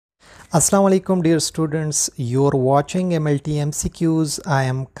Assalamu alaikum dear students, you're watching MLT MCQs. I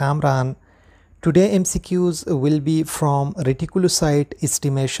am Kamran. Today MCQs will be from reticulocyte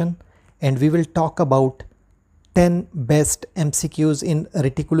estimation and we will talk about 10 best MCQs in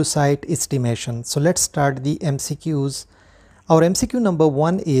reticulocyte estimation. So let's start the MCQs. Our MCQ number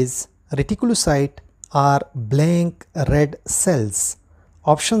 1 is reticulocyte are blank red cells.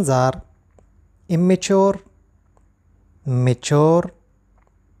 Options are immature, mature,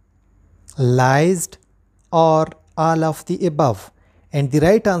 lysed, or all of the above, and the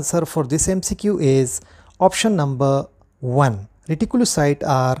right answer for this MCQ is option number 1. Reticulocyte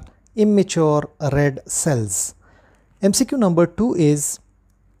are immature red cells. MCQ number 2 is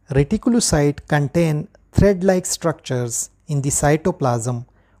reticulocyte contain thread-like structures in the cytoplasm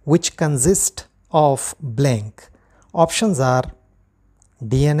which consist of blank. Options are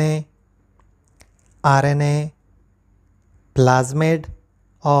DNA, RNA, plasmid,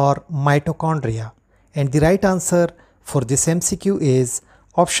 or mitochondria, and the right answer for this MCQ is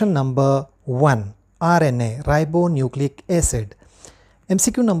option number 1, RNA, ribonucleic acid.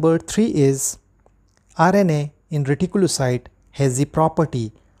 MCQ number 3 is RNA in reticulocyte has the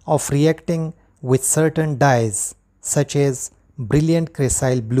property of reacting with certain dyes such as brilliant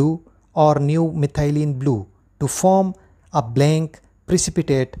cressyl blue or new methylene blue to form a blank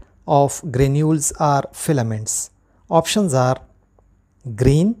precipitate of granules or filaments. Options are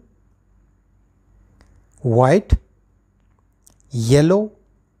green, white, yellow,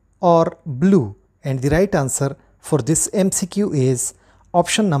 or blue, and the right answer for this MCQ is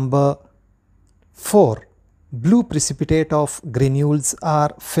option number 4, blue precipitate of granules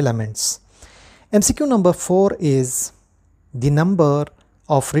or filaments. MCQ number 4 is the number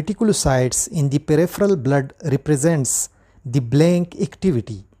of reticulocytes in the peripheral blood represents the blank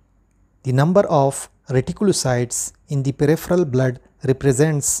activity. The number of reticulocytes in the peripheral blood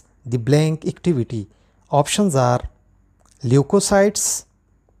represents the blank activity. Options are leukocytes,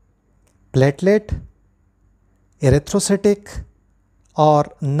 platelet, erythrocytic, or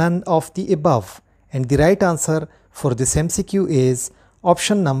none of the above, and the right answer for this MCQ is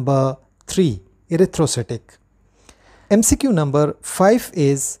option number 3, erythrocytic. MCQ number 5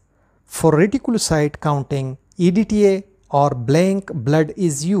 is for reticulocyte counting EDTA or blank blood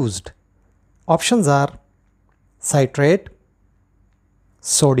is used. Options are citrate,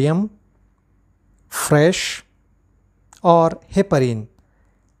 sodium, fresh, or heparin.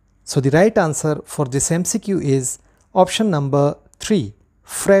 So the right answer for this MCQ is option number 3,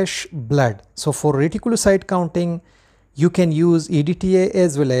 fresh blood. So for reticulocyte counting, you can use EDTA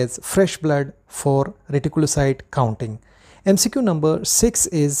as well as fresh blood for reticulocyte counting. MCQ number 6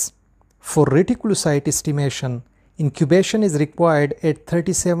 is for reticulocyte estimation, incubation is required at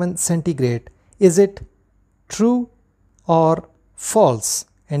 37 centigrade. Is it true or false?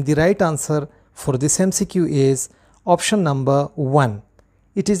 And the right answer for this MCQ is option number 1.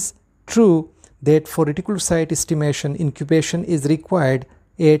 It is true that for reticulocyte estimation, incubation is required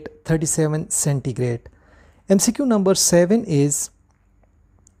at 37 centigrade. MCQ number 7 is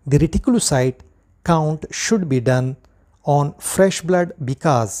the reticulocyte count should be done on fresh blood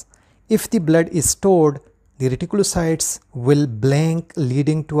because if the blood is stored, the reticulocytes will blank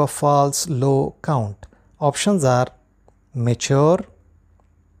leading to a false low count. Options are mature,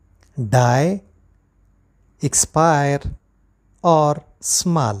 die, expire, or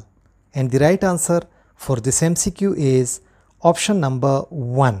small, and the right answer for this MCQ is option number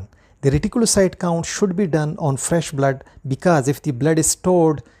 1. The reticulocyte count should be done on fresh blood because if the blood is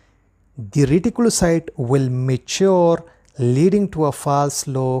stored, the reticulocyte will mature leading to a false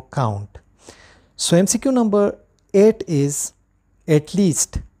low count. So MCQ number 8 is at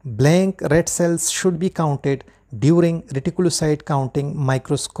least blank red cells should be counted during reticulocyte counting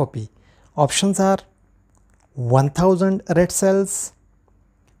microscopy. Options are 1000 red cells,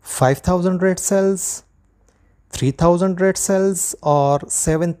 5000 red cells, 3000 red cells, or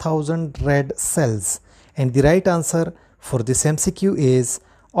 7000 red cells, and the right answer for this MCQ is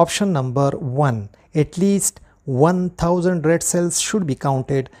option number 1. At least 1000 red cells should be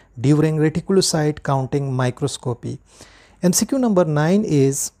counted during reticulocyte counting microscopy. MCQ number 9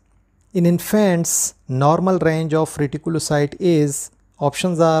 is in infants normal range of reticulocyte is,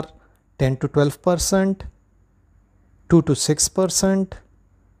 options are 10 to 12%, 2 to 6%,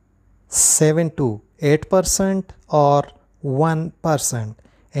 7 to 8%, or 1%,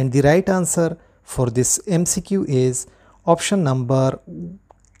 and the right answer for this MCQ is option number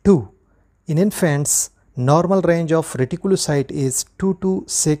 2. In infants normal range of reticulocyte is 2 to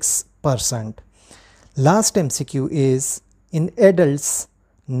 6%. Last MCQ is in adults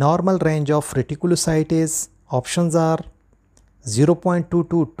normal range of reticulocyte is, options are 0.2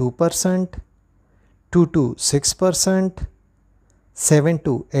 to 2%, 2 to 6%, 7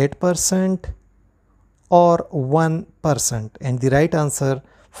 to 8%, or 1%. And the right answer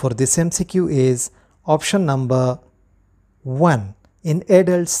for this MCQ is option number 1. In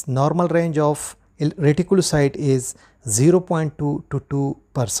adults, normal range of reticulocyte is 0.2 to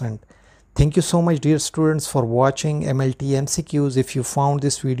 2%. Thank you so much, dear students, for watching MLT MCQs. If you found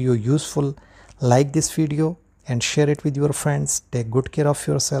this video useful, like this video and share it with your friends. Take good care of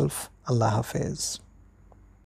yourself. Allah Hafiz.